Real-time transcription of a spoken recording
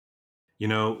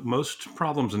Most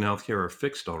problems in healthcare are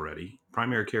fixed already.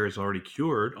 Primary care is already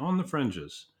cured on the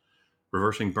fringes.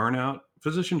 Reversing burnout,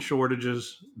 physician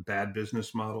shortages, bad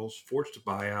business models, forced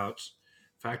buyouts,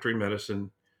 factory medicine,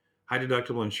 high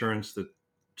deductible insurance that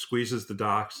squeezes the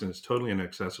docs and is totally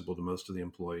inaccessible to most of the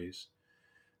employees.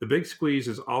 The big squeeze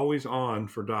is always on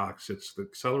for docs. It's the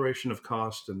acceleration of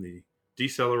cost and the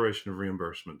deceleration of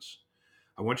reimbursements.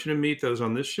 I want you to meet those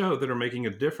on this show that are making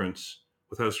a difference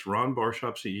with host Ron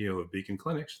Barshop, CEO of Beacon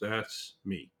Clinics. That's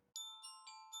me.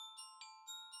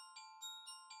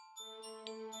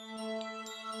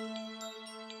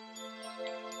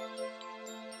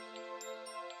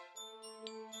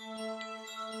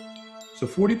 So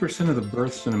 40% of the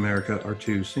births in America are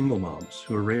to single moms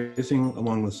who are raising,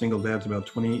 along with single dads, about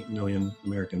 20 million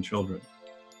American children.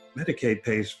 Medicaid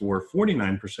pays for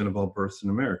 49% of all births in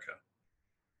America.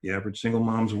 The average single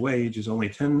mom's wage is only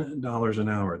 $10 an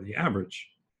hour, the average.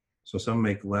 So some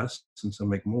make less and some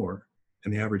make more.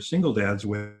 And the average single dad's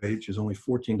wage is only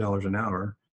 $14 an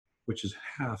hour, which is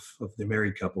half of the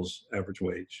married couple's average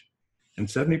wage. And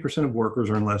 70% of workers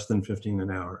earn less than 15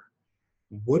 an hour.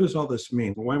 What does all this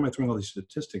mean? Why am I throwing all these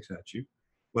statistics at you?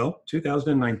 Well,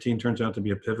 2019 turns out to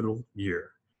be a pivotal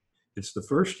year. It's the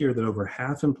first year that over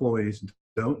half employees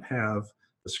don't have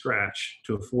the scratch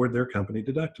to afford their company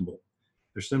deductible.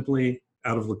 They're simply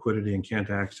out of liquidity and can't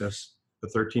access the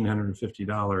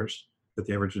 $1,350 that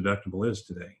the average deductible is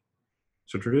today.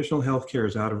 So traditional healthcare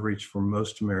is out of reach for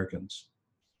most Americans.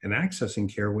 And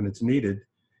accessing care when it's needed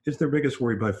is their biggest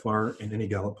worry by far in any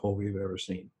Gallup poll we've ever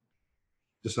seen.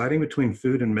 Deciding between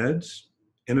food and meds,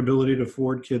 inability to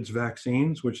afford kids'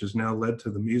 vaccines, which has now led to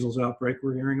the measles outbreak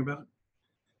we're hearing about,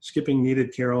 skipping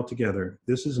needed care altogether.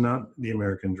 This is not the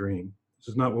American dream. This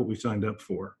is not what we signed up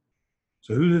for.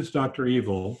 So who is Dr.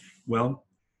 Evil? Well,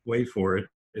 wait for it.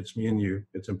 It's me and you.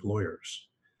 It's employers.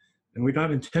 And we're not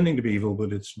intending to be evil,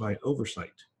 but it's by oversight.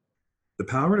 The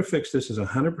power to fix this is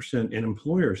 100% in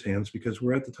employers' hands because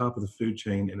we're at the top of the food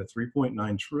chain in a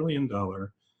 $3.9 trillion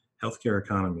healthcare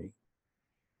economy.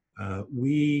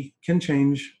 We can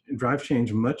drive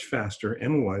change much faster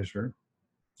and wiser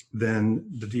than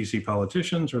the DC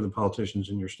politicians or the politicians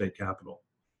in your state capital,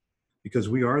 because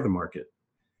we are the market,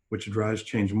 which drives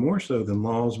change more so than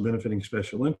laws benefiting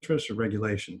special interests or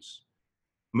regulations.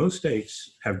 Most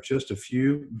states have just a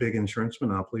few big insurance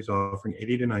monopolies offering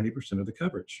 80 to 90% of the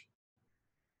coverage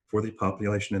for the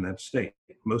population in that state.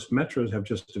 Most metros have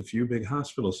just a few big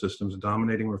hospital systems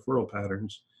dominating referral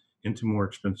patterns into more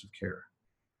expensive care.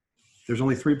 There's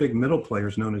only 3 big middle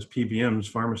players known as PBMs,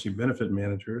 pharmacy benefit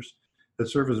managers, that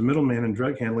serve as middlemen in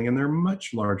drug handling, and they're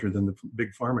much larger than the big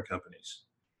pharma companies.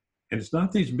 And it's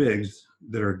not these bigs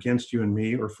that are against you and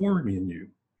me or for me and you.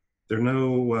 There's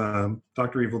no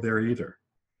Dr. Evil there either.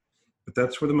 But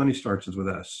that's where the money starts, is with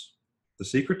us. The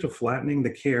secret to flattening the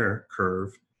care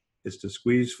curve is to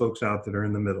squeeze folks out that are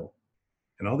in the middle.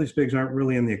 And all these bigs aren't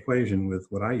really in the equation with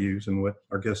what I use and what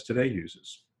our guest today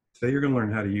uses. Today you're going to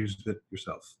learn how to use it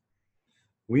yourself.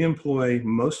 We employ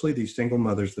mostly these single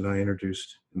mothers that I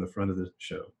introduced in the front of the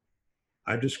show.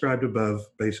 I've described above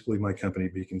basically my company,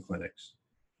 Beacon Clinics.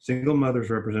 Single mothers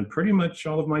represent pretty much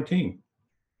all of my team.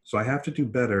 So I have to do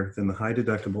better than the high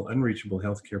deductible, unreachable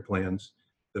healthcare plans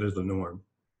that is the norm.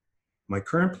 My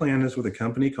current plan is with a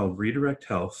company called Redirect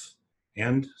Health,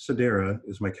 and Sedera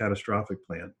is my catastrophic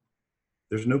plan.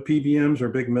 There's no PBMs or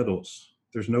big middles.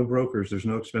 There's no brokers. There's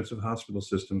no expensive hospital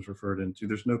systems referred into.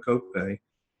 There's no copay.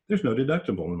 There's no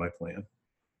deductible in my plan.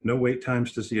 No wait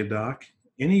times to see a doc.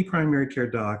 Any primary care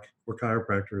doc or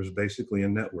chiropractor is basically a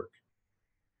network.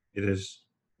 It is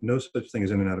no such thing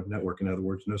as in and out of network. In other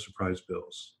words, no surprise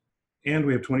bills. And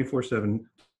we have 24/7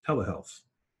 telehealth.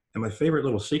 And my favorite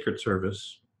little secret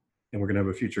service, and we're going to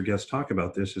have a future guest talk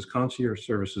about this, is concierge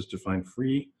services to find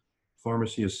free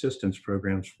pharmacy assistance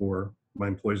programs for my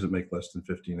employees that make less than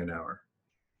 15 an hour.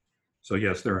 So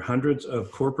yes, there are hundreds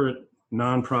of corporate,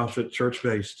 nonprofit,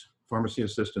 church-based pharmacy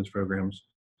assistance programs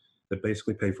that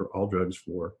basically pay for all drugs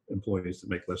for employees that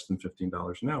make less than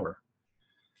 $15 an hour.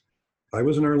 I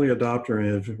was an early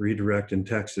adopter of Redirect in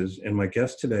Texas, and my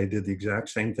guest today did the exact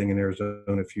same thing in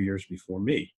Arizona a few years before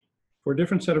me, for a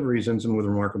different set of reasons and with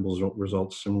remarkable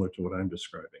results similar to what I'm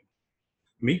describing.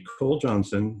 Meet Cole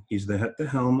Johnson. He's at the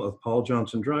helm of Paul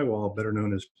Johnson Drywall, better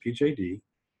known as PJD.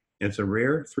 It's a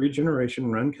rare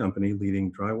 3-generation run company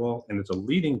leading drywall, and it's a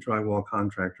leading drywall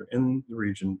contractor in the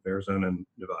region of Arizona and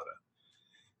Nevada.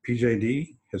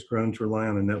 PJD has grown to rely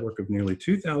on a network of nearly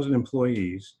 2,000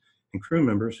 employees and crew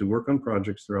members who work on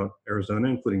projects throughout Arizona,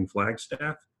 including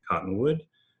Flagstaff, Cottonwood,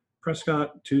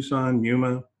 Prescott, Tucson,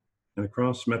 Yuma, and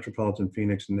across metropolitan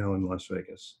Phoenix and now in Las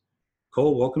Vegas.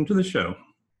 Cole, welcome to the show.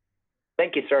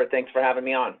 Thank you, sir. Thanks for having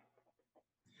me on.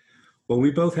 Well,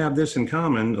 we both have this in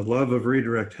common, a love of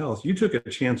Redirect Health. You took a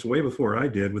chance way before I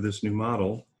did with this new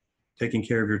model, taking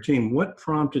care of your team. What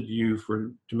prompted you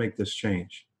to make this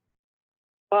change?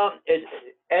 Well,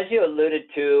 as you alluded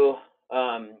to,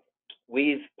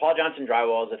 Paul Johnson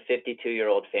Drywall is a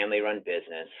 52-year-old family-run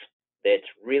business that's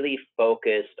really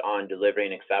focused on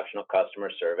delivering exceptional customer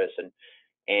service.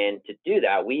 And to do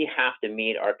that, we have to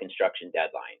meet our construction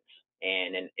deadlines.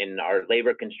 And in our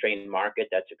labor-constrained market,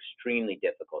 that's extremely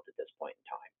difficult at this point in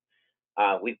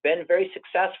time. We've been very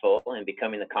successful in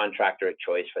becoming the contractor of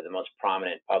choice for the most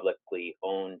prominent publicly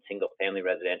owned single-family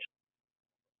residential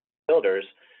builders,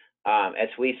 as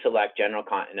we select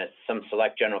some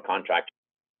select general contractors.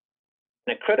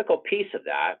 And a critical piece of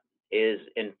that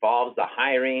involves the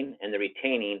hiring and the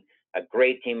retaining a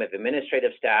great team of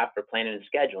administrative staff for planning and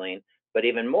scheduling, but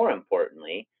even more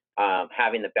importantly,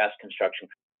 having the best construction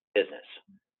business.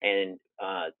 And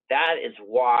that is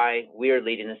why we're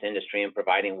leading this industry and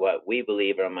providing what we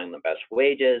believe are among the best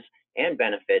wages and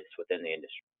benefits within the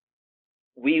industry.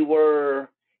 We were,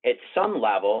 at some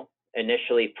level,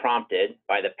 initially prompted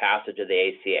by the passage of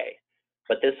the ACA.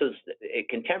 But this was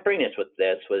contemporaneous with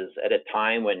this was at a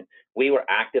time when we were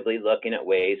actively looking at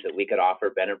ways that we could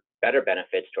offer better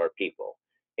benefits to our people.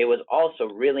 It was also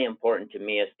really important to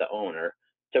me as the owner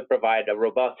to provide a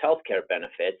robust healthcare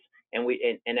benefits,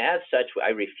 and as such,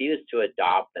 I refused to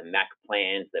adopt the MEC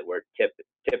plans that were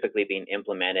typically being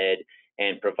implemented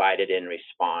and provided in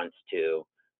response to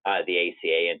the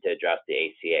ACA and to address the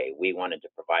ACA. We wanted to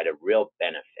provide a real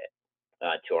benefit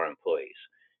to our employees,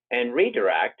 and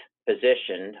Redirect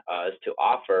positioned us to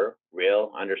offer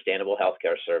real, understandable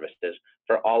healthcare services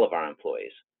for all of our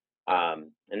employees.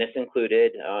 And this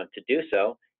included, to do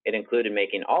so, it included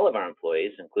making all of our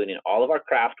employees, including all of our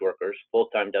craft workers,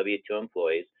 full-time W-2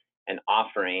 employees, and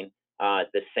offering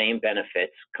the same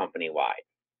benefits company-wide.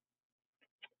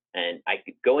 And I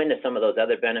could go into some of those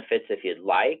other benefits if you'd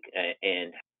like,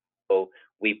 and so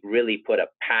we really put a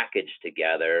package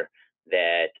together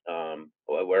that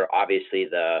where obviously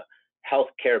the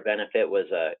healthcare benefit was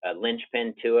a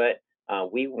linchpin to it.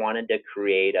 We wanted to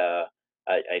create an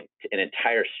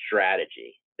entire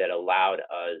strategy that allowed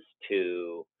us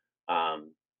to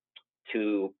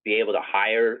be able to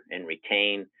hire and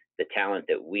retain the talent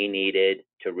that we needed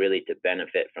to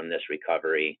benefit from this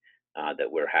recovery that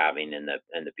we're having in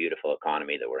the beautiful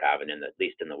economy that we're having at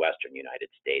least in the Western United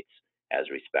States as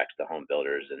respects to home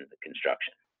builders and the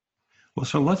construction. Well,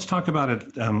 so let's talk about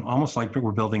it almost like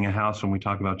we're building a house when we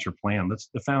talk about your plan. That's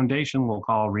the foundation we'll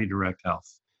call Redirect Health,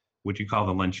 which you call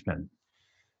the linchpin.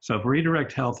 So if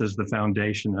Redirect Health is the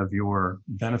foundation of your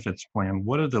benefits plan,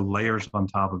 what do the layers on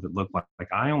top of it look like?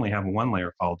 Like I only have one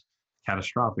layer called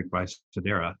Catastrophic by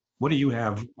Sedera. What do you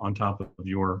have on top of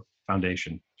your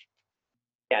foundation?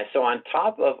 Yeah, so on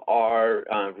top of our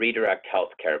Redirect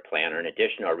Healthcare plan, or in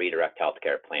addition to our Redirect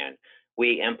Healthcare plan,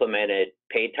 we implemented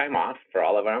paid time off for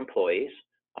all of our employees,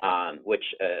 which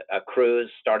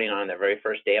accrues starting on their very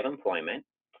first day of employment.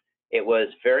 It was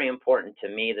very important to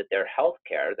me that their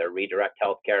healthcare, their Redirect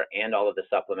Healthcare, and all of the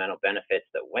supplemental benefits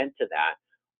that went to that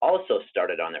also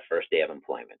started on their first day of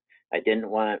employment. I didn't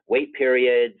want wait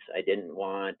periods. I didn't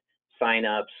want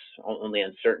sign-ups only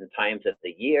on certain times of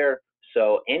the year.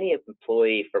 So any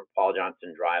employee for Paul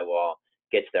Johnson Drywall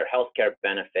gets their healthcare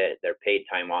benefit, their paid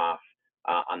time off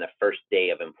on the first day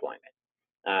of employment.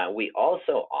 We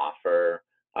also offer,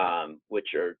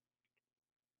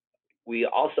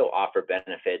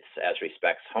 benefits as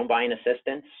respects home buying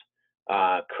assistance,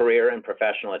 career and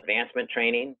professional advancement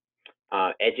training,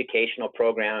 educational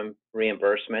program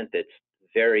reimbursement that's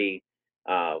very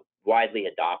widely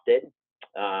adopted.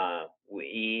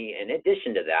 In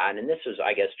addition to that, and this was,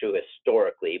 I guess, true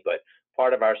historically, but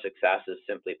part of our success is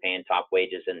simply paying top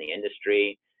wages in the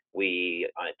industry. We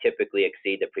typically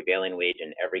exceed the prevailing wage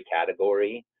in every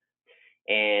category.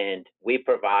 And we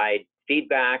provide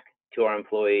feedback to our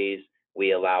employees.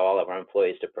 We allow all of our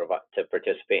employees to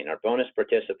participate in our bonus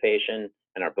participation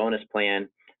and our bonus plan.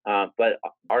 But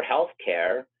our health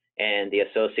care and the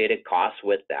associated costs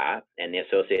with that and the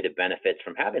associated benefits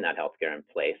from having that health care in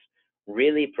place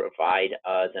really provide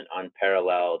us an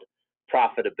unparalleled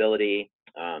profitability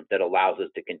that allows us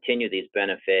to continue these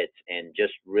benefits and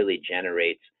just really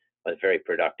generates a very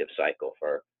productive cycle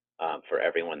for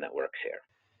everyone that works here.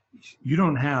 You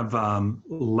don't have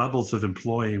levels of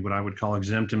employee, what I would call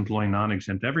exempt employee,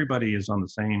 non-exempt. Everybody is on the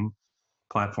same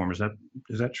platform. Is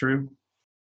that true?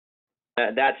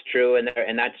 That's true,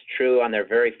 and that's true on their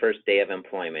very first day of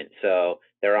employment. So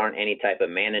there aren't any type of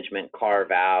management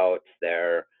carve-outs.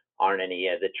 There aren't any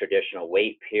of the traditional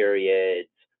wait periods.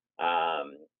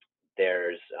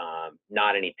 There's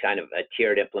not any kind of a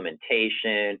tiered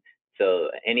implementation. So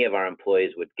any of our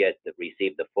employees would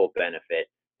receive the full benefit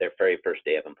their very first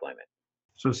day of employment.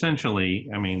 So essentially,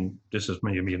 I mean, this is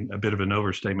maybe a bit of an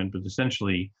overstatement, but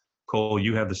essentially, Cole,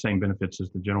 you have the same benefits as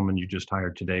the gentleman you just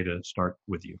hired today to start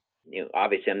with you.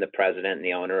 Obviously, I'm the president and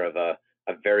the owner of a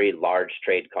very large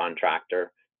trade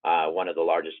contractor, one of the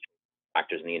largest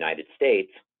contractors in the United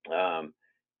States.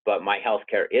 But my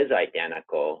healthcare is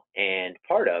identical. And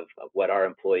part of what our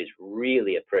employees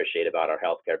really appreciate about our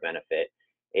healthcare benefit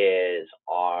is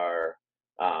our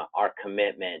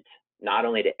commitment not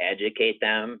only to educate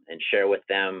them and share with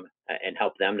them and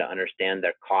help them to understand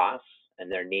their costs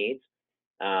and their needs,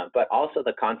 but also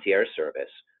the concierge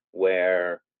service,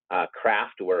 where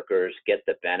craft workers get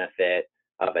the benefit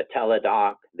of a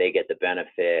teledoc. They get the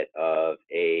benefit of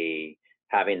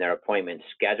having their appointments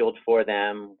scheduled for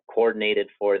them, coordinated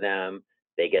for them.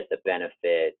 They get the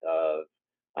benefit of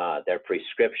their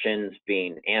prescriptions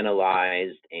being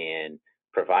analyzed and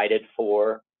provided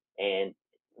for. And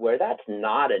where that's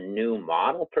not a new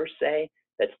model per se,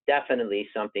 that's definitely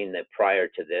something that prior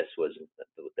to this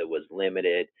was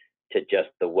limited to just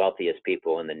the wealthiest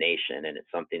people in the nation. And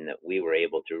it's something that we were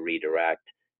able to redirect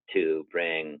to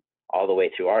bring all the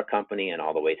way through our company and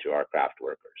all the way through our craft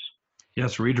workers.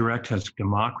 Yes, Redirect has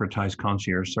democratized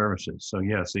concierge services. So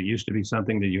yes, it used to be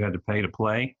something that you had to pay to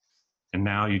play, and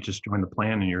now you just join the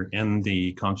plan and you're in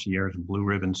the concierge blue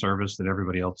ribbon service that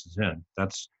everybody else is in.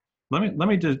 Let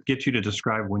me just get you to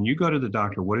describe, when you go to the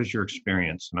doctor, what is your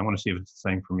experience? And I want to see if it's the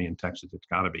same for me in Texas. It's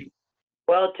got to be.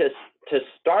 Well, to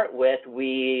start with,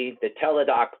 the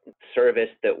teledoc service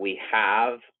that we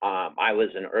have, I was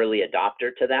an early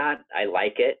adopter to that. I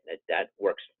like it. That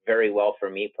works very well for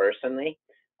me personally.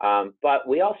 But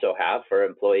we also have, for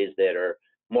employees that are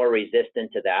more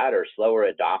resistant to that or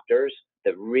slower adopters,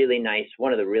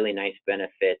 one of the really nice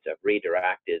benefits of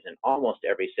Redirect is in almost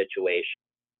every situation,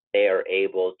 they are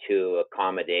able to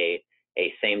accommodate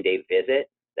a same-day visit.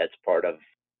 That's part of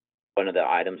one of the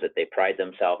items that they pride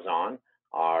themselves on,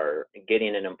 are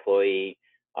getting an employee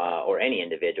or any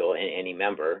individual, any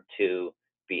member, to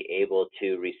be able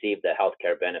to receive the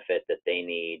healthcare benefit that they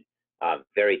need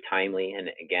very timely, and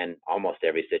again, almost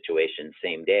every situation,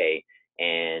 same day,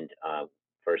 and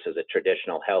versus a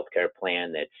traditional healthcare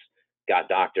plan that's got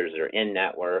doctors that are in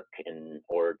network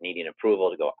or needing approval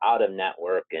to go out of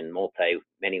network and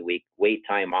many week wait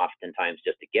time oftentimes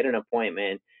just to get an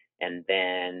appointment, and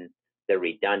then the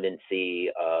redundancy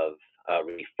of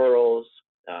referrals.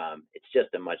 It's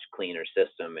just a much cleaner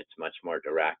system. It's much more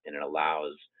direct, and it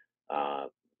allows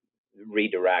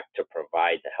Redirect to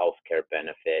provide the healthcare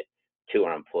benefit to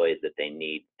our employees that they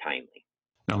need timely.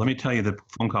 Now, let me tell you the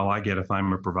phone call I get if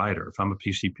I'm a provider. If I'm a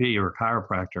PCP or a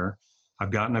chiropractor,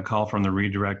 I've gotten a call from the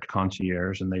Redirect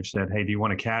concierge, and they've said, hey, do you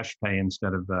want a cash pay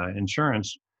instead of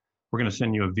insurance? We're going to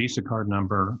send you a Visa card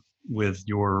number with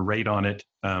your rate on it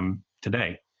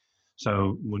today.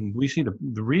 So when we see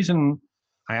the reason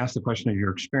I ask the question of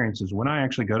your experience is, when I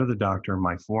actually go to the doctor,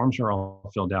 my forms are all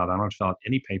filled out. I don't have to fill out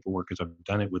any paperwork because I've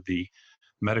done it with the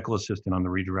medical assistant on the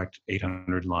Redirect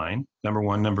 800 line. Number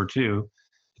one. Number two,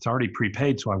 it's already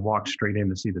prepaid, so I walk straight in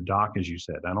to see the doc, as you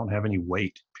said. I don't have any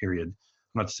wait period.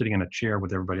 I'm not sitting in a chair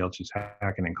with everybody else who's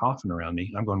hacking and coughing around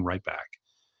me. I'm going right back.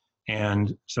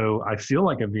 And so I feel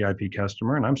like a VIP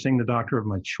customer, and I'm seeing the doctor of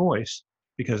my choice,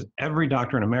 because every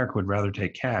doctor in America would rather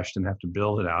take cash than have to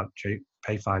build it out,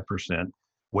 pay 5%,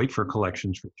 wait for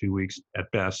collections for 2 weeks at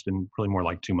best, and really more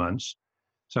like 2 months.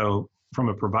 So from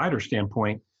a provider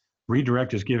standpoint,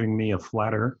 Redirect is giving me a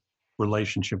flatter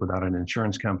relationship without an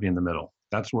insurance company in the middle.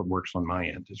 That's what works on my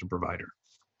end as a provider.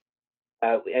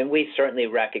 And we certainly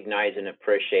recognize and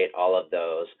appreciate all of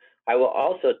those. I will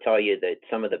also tell you that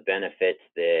some of the benefits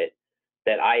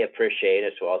that I appreciate,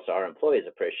 as well as our employees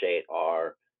appreciate,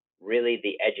 are really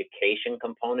the education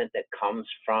component that comes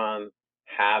from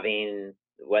having,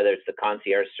 whether it's the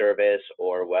concierge service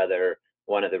or whether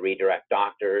one of the Redirect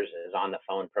doctors is on the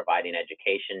phone providing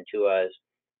education to us,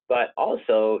 but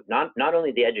also not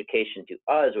only the education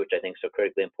to us, which I think is so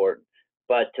critically important,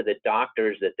 but to the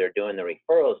doctors that they're doing the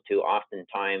referrals to.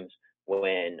 Oftentimes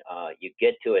when you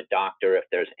get to a doctor, if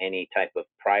there's any type of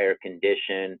prior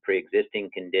condition, pre-existing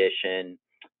condition,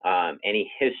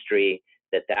 any history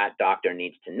that doctor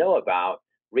needs to know about,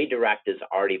 Redirect has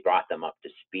already brought them up to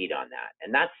speed on that.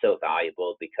 And that's so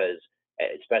valuable because,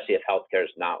 especially if healthcare is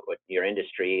not what your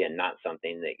industry and not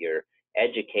something that you're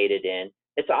educated in,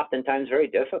 it's oftentimes very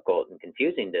difficult and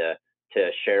confusing to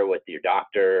share with your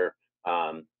doctor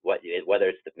whether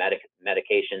it's the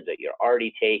medications that you're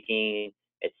already taking,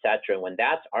 etc. When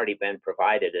that's already been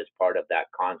provided as part of that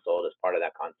consult, as part of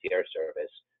that concierge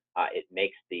service, it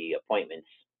makes the appointments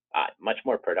much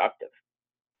more productive.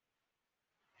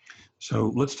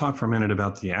 So let's talk for a minute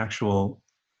about the actual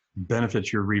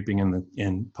benefits you're reaping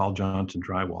in Paul Johnson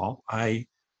Drywall.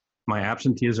 My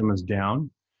absenteeism is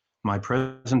down. My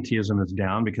presenteeism is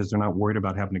down because they're not worried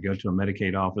about having to go to a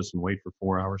Medicaid office and wait for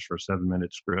 4 hours for a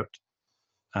 7-minute script.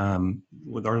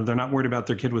 Or they're not worried about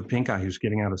their kid with pink eye who's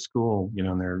getting out of school,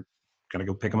 and they're going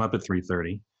to go pick them up at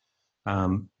 3:30.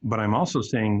 But I'm also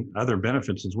seeing other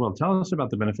benefits as well. Tell us about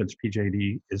the benefits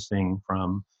PJD is seeing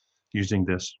from using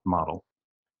this model.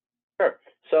 Sure.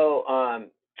 So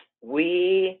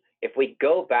if we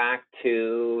go back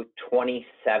to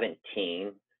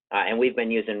 2017, and we've been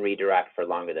using Redirect for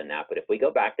longer than that, but if we go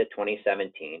back to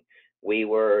 2017, we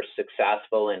were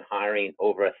successful in hiring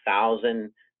over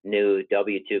 1,000 new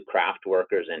W-2 craft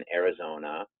workers in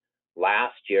Arizona.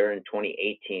 Last year in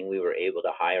 2018, we were able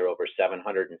to hire over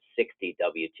 760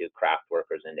 W-2 craft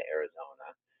workers into Arizona.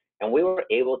 And we were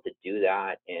able to do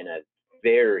that in a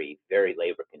very, very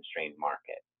labor constrained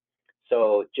market.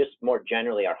 So just more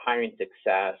generally, our hiring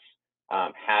success,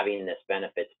 having this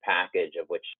benefits package of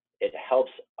which it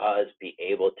helps us be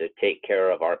able to take care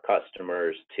of our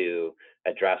customers to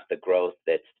address the growth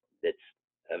that's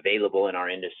available in our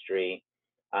industry.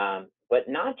 But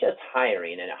not just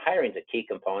hiring, and hiring is a key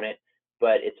component,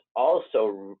 but it's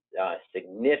also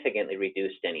significantly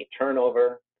reduced any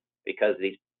turnover because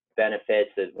these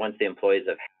benefits, once the employees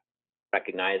have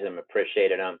recognized them,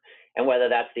 appreciated them, and whether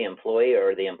that's the employee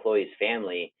or the employee's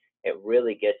family, it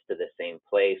really gets to the same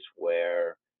place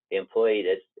where the employee,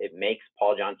 it makes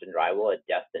Paul Johnson Drywall a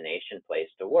destination place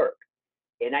to work.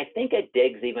 And I think it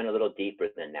digs even a little deeper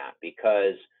than that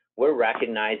because we're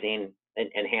recognizing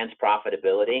enhanced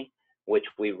profitability, which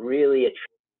we really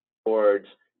attribute towards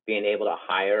being able to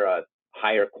hire a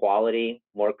higher quality,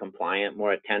 more compliant,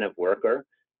 more attentive worker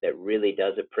that really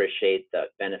does appreciate the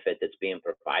benefit that's being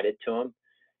provided to them.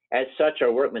 As such,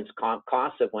 our workman's comp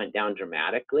costs have went down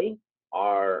dramatically.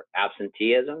 Our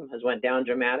absenteeism has went down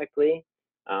dramatically.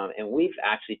 And we've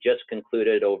actually just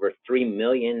concluded over 3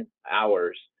 million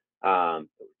hours,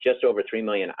 just over 3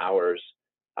 million hours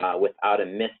without a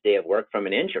missed day of work from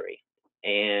an injury.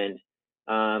 And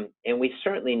we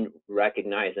certainly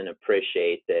recognize and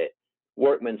appreciate that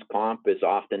workman's comp is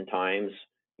oftentimes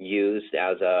used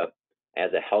as a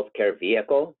healthcare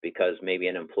vehicle because maybe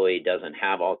an employee doesn't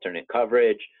have alternate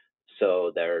coverage.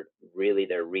 So their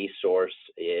resource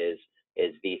is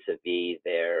vis-a-vis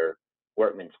their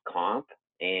workman's comp.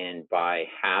 And by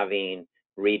having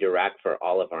Redirect for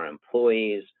all of our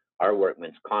employees, our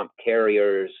workman's comp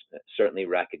carriers certainly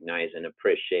recognize and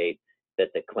appreciate that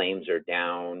the claims are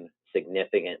down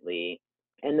significantly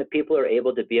and the people are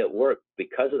able to be at work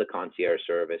because of the concierge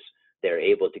service. They're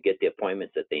able to get the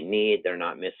appointments that they need. They're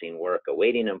not missing work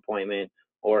awaiting an appointment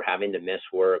or having to miss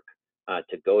work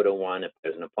to go to one if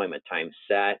there's an appointment time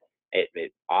set.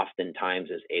 It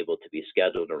oftentimes is able to be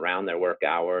scheduled around their work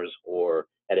hours or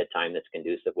at a time that's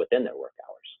conducive within their work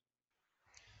hours.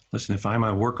 Listen, if I'm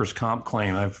a workers' comp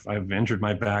claim, I've injured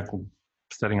my back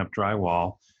setting up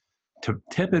drywall.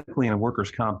 Typically in a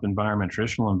workers' comp environment,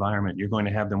 traditional environment, you're going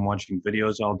to have them watching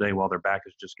videos all day while their back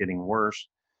is just getting worse.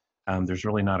 There's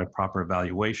really not a proper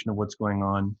evaluation of what's going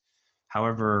on.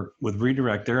 However, with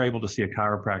Redirect, they're able to see a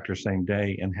chiropractor same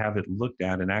day and have it looked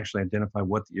at and actually identify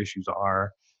what the issues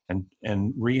are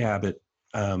and rehab it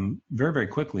very, very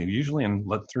quickly, usually in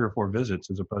 3 or 4 visits,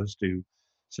 as opposed to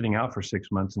sitting out for 6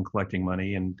 months and collecting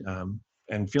money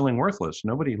and feeling worthless.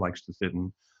 Nobody likes to sit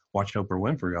and watch Oprah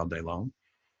Winfrey all day long.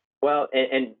 Well,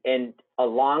 and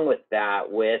along with that,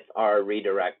 with our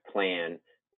Redirect plan,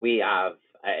 we have,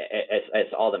 as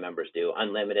all the members do,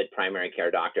 unlimited primary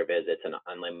care doctor visits and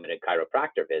unlimited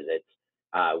chiropractor visits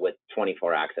with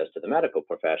 24 access to the medical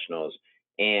professionals.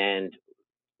 And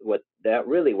what that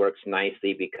really works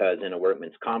nicely because in a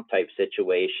workman's comp type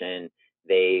situation,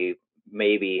 they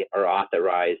maybe are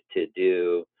authorized to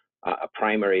do a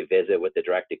primary visit with the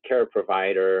directed care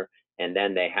provider, and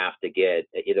then they have to get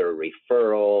either a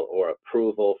referral or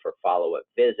approval for follow-up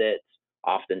visits.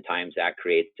 Oftentimes that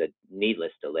creates a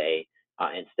needless delay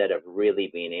instead of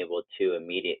really being able to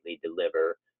immediately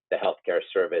deliver the healthcare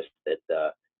service that the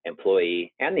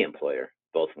employee and the employer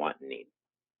both want and need.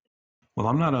 Well,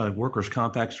 I'm not a workers'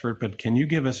 comp expert, but can you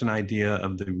give us an idea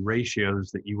of the ratios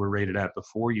that you were rated at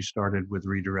before you started with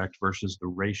Redirect versus the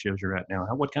ratios you're at now?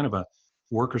 What kind of a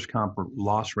workers' comp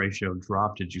loss ratio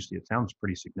drop did you see? It sounds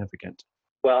pretty significant.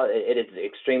 Well, it is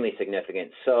extremely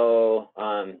significant. So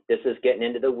this is getting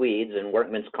into the weeds, and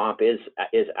workman's comp is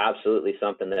absolutely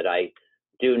something that I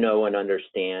do know and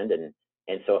understand.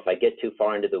 And so if I get too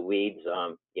far into the weeds,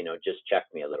 just check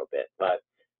me a little bit. But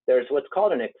there's what's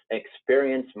called an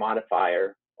experience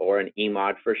modifier, or an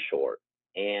EMOD for short.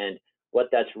 And what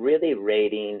that's really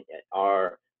rating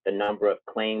are the number of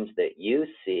claims that you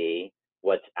see,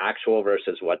 what's actual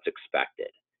versus what's expected.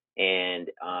 And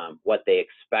what they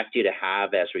expect you to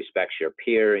have as respects your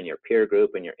peer and your peer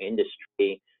group and your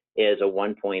industry is a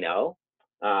 1.0.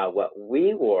 What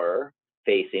we were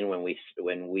facing when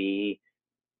we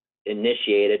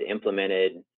initiated,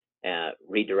 implemented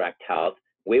Redirect Health,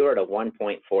 we were at a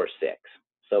 1.46.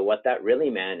 So what that really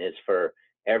meant is for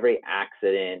every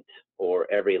accident or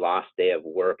every lost day of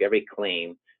work, every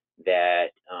claim that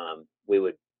we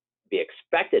would be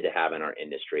expected to have in our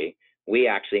industry, we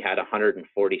actually had 146%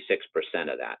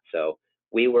 of that. So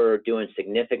we were doing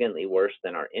significantly worse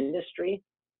than our industry.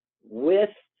 With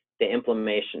the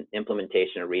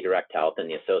implementation of Redirect Health and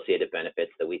the associated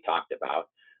benefits that we talked about,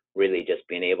 really just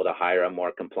being able to hire a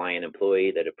more compliant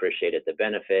employee that appreciated the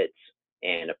benefits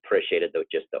and appreciated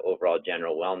just the overall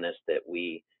general wellness that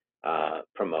we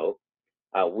promote,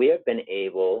 we have been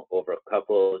able over a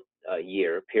couple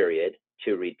year period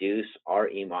to reduce our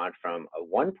EMOD from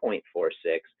a 1.46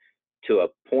 to a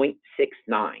 0.69.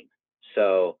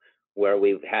 So where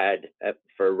we've had,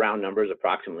 for round numbers,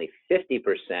 approximately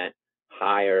 50%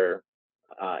 higher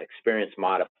experience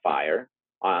modifier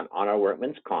on our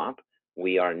workman's comp,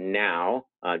 we are now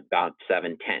about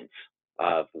 7/10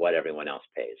 of what everyone else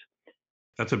pays.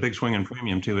 That's a big swing in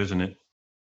premium too, isn't it?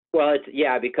 Well,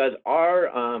 yeah, because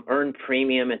our earned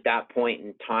premium at that point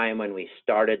in time when we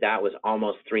started that was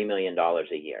almost $3 million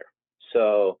a year.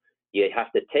 So you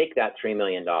have to take that $3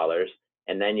 million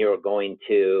and then you're going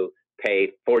to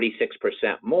pay 46%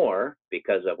 more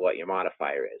because of what your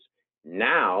modifier is.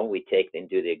 Now we take and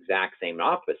do the exact same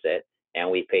opposite and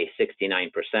we pay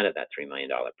 69% of that $3 million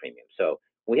premium. So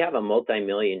we have a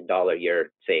multi-million-dollar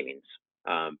year savings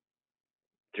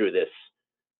through this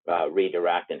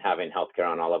Redirect and having healthcare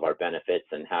on all of our benefits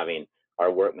and having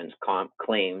our workman's comp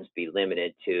claims be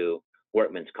limited to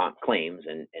workman's comp claims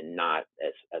and not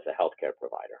as a healthcare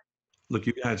provider. Look,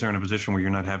 you guys are in a position where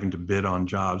you're not having to bid on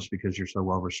jobs because you're so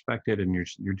well respected and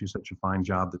you do such a fine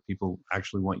job that people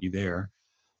actually want you there.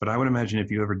 But I would imagine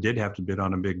if you ever did have to bid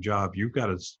on a big job, you've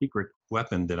got a secret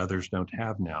weapon that others don't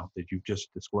have now that you've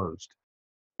just disclosed.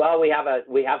 Well, we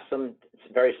have some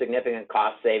very significant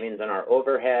cost savings in our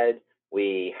overhead.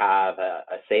 We have a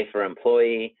safer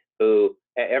employee who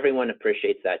everyone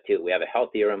appreciates that too. We have a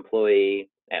healthier employee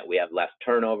and we have less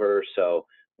turnover. So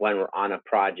when we're on a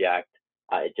project,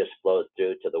 it just flows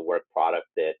through to the work product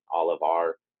that all of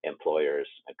our employers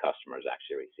and customers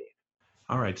actually receive.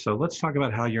 All right, so let's talk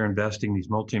about how you're investing these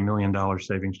multi-million-dollar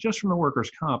savings just from the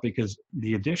workers' comp, because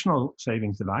the additional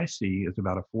savings that I see is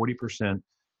about a 40%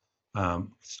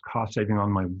 cost saving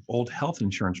on my old health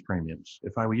insurance premiums.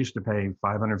 If I used to pay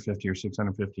 $550 or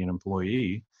 $650 an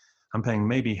employee, I'm paying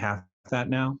maybe half that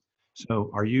now.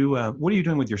 So are you, what are you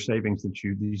doing with your savings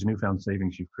these newfound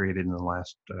savings you've created in the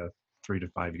last 3 to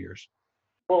 5 years?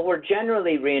 Well, we're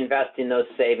generally reinvesting those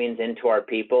savings into our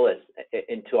people,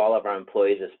 into all of our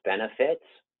employees as benefits,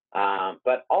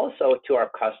 but also to our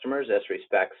customers as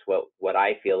respects what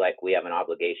I feel like we have an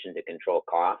obligation to control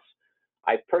costs.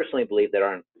 I personally believe that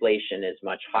our inflation is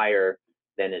much higher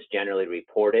than is generally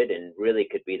reported and really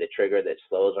could be the trigger that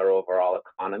slows our overall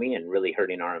economy and really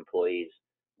hurting our employees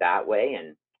that way.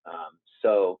 And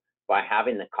so by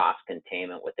having the cost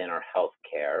containment within our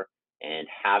healthcare and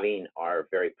having our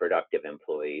very productive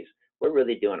employees, we're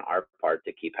really doing our part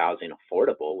to keep housing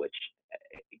affordable, which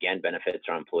again benefits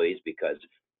our employees because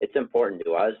it's important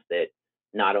to us that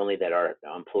not only that our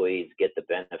employees get the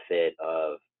benefit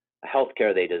of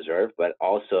healthcare they deserve, but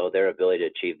also their ability to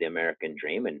achieve the American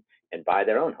dream and buy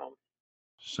their own home.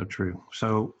 So true.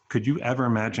 So could you ever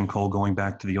imagine, Cole, going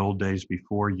back to the old days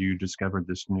before you discovered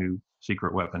this new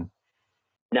secret weapon?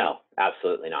 No,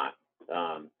 absolutely not.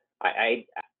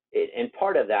 And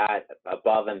part of that,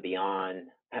 above and beyond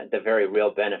the very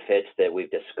real benefits that we've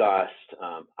discussed,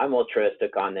 I'm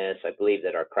altruistic on this. I believe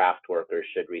that our craft workers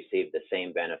should receive the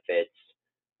same benefits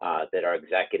that our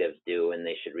executives do, and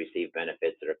they should receive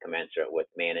benefits that are commensurate with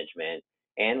management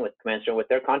and commensurate with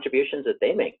their contributions that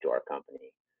they make to our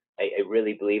company. I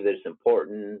really believe that it's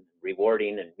important,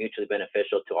 rewarding, and mutually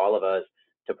beneficial to all of us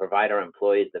to provide our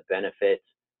employees the benefits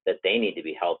that they need to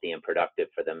be healthy and productive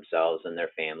for themselves and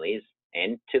their families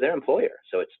and to their employer.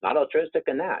 So it's not altruistic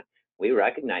in that. We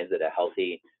recognize that a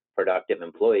healthy, productive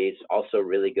employee is also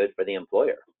really good for the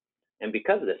employer. And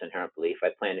because of this inherent belief, I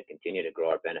plan to continue to grow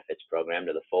our benefits program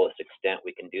to the fullest extent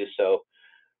we can do so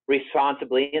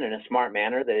responsibly and in a smart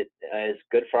manner that is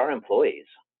good for our employees.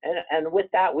 And with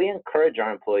that, we encourage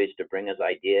our employees to bring us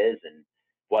ideas and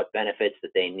what benefits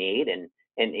that they need. And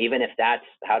And even if that's,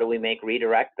 how do we make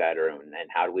redirect better, and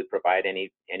how do we provide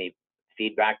any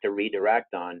feedback to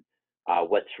redirect on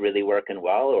what's really working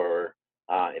well, or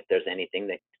if there's anything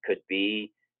that could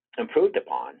be improved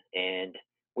upon. And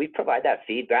we provide that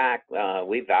feedback.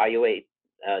 We evaluate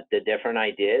the different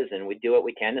ideas, and we do what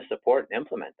we can to support and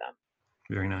implement them.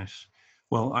 Very nice.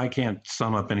 Well, I can't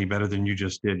sum up any better than you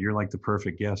just did. You're like the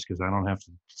perfect guest because I don't have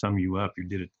to sum you up. You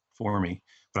did it for me.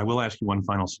 But I will ask you one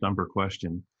final stumper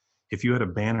question. If you had a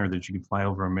banner that you could fly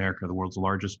over America, the world's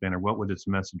largest banner, what would its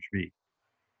message be?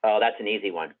 Oh, that's an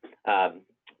easy one.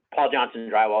 Paul Johnson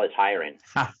Drywall is hiring,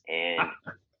 and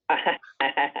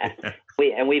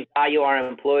we value our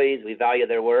employees, we value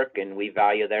their work, and we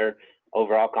value their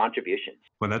overall contributions.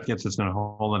 Well, that gets us in a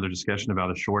whole other discussion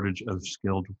about a shortage of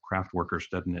skilled craft workers,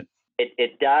 doesn't it?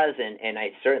 It does, and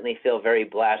I certainly feel very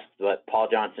blessed that Paul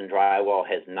Johnson Drywall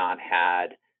has not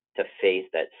had to face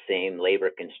that same labor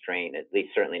constraint, at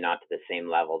least certainly not to the same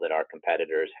level that our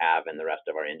competitors have and the rest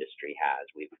of our industry has.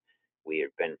 We have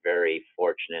been very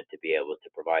fortunate to be able to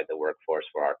provide the workforce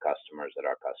for our customers that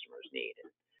our customers need.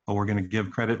 Well, we're going to give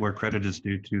credit where credit is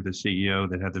due to the CEO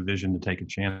that had the vision to take a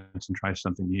chance and try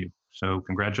something new. So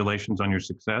congratulations on your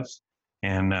success,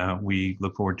 and we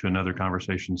look forward to another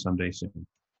conversation someday soon.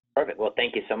 Perfect. Well,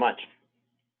 thank you so much.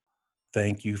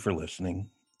 Thank you for listening.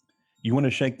 You want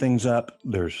to shake things up?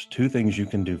 There's two things you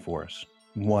can do for us.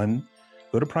 One,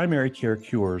 go to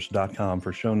primarycarecures.com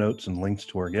for show notes and links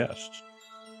to our guests.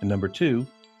 And number two,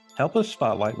 help us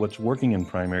spotlight what's working in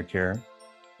primary care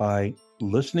by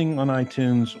listening on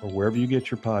iTunes or wherever you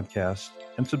get your podcasts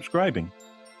and subscribing,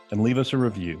 and leave us a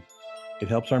review. It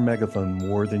helps our megaphone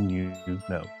more than you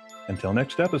know. Until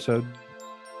next episode.